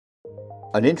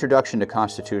An Introduction to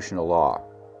Constitutional Law,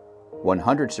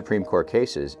 100 Supreme Court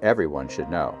Cases Everyone Should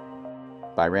Know,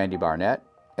 by Randy Barnett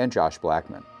and Josh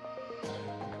Blackman.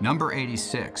 Number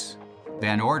 86,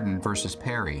 Van Orden versus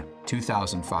Perry,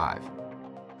 2005.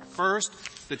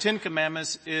 First, the Ten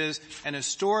Commandments is an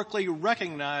historically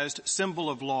recognized symbol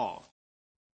of law.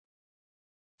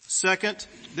 Second,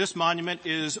 this monument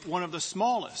is one of the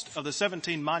smallest of the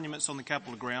 17 monuments on the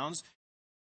Capitol grounds.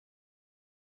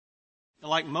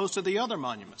 Like most of the other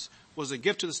monuments, was a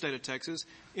gift to the state of Texas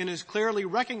and is clearly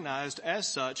recognized as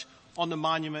such on the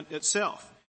monument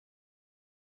itself.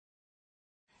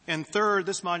 And third,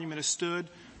 this monument has stood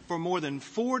for more than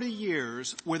 40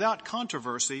 years without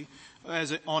controversy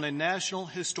on a national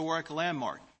historic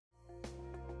landmark.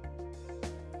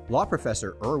 Law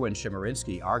professor Erwin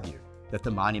Chemerinsky argued that the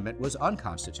monument was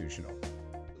unconstitutional.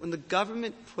 When the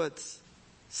government puts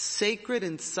sacred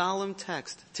and solemn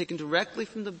text taken directly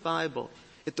from the Bible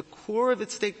at the core of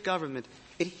its state government,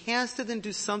 it has to then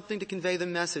do something to convey the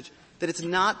message that it's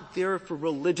not there for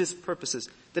religious purposes,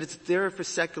 that it's there for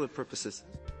secular purposes.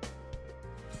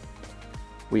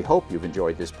 We hope you've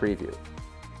enjoyed this preview.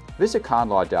 Visit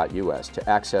conlaw.us to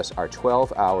access our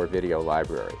 12-hour video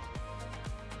library.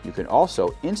 You can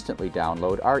also instantly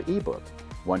download our ebook,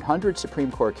 100 Supreme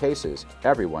Court Cases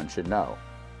Everyone Should Know.